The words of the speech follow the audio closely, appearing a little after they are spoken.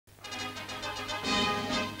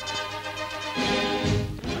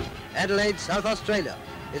Adelaide, South Australia.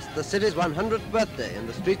 It's the city's 100th birthday and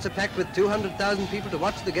the streets are packed with 200,000 people to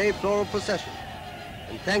watch the gay floral procession.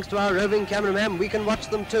 And thanks to our roving cameraman, we can watch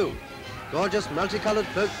them too. Gorgeous multicolored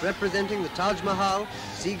floats representing the Taj Mahal,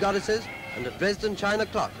 sea goddesses, and a Dresden china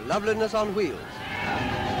clock, loveliness on wheels.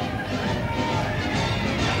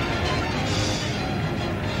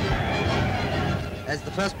 As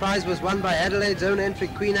the first prize was won by Adelaide's own entry,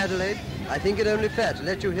 Queen Adelaide, I think it only fair to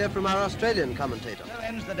let you hear from our Australian commentator. So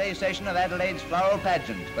ends the day session of Adelaide's floral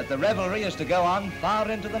pageant, but the revelry is to go on far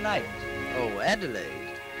into the night. Oh, Adelaide.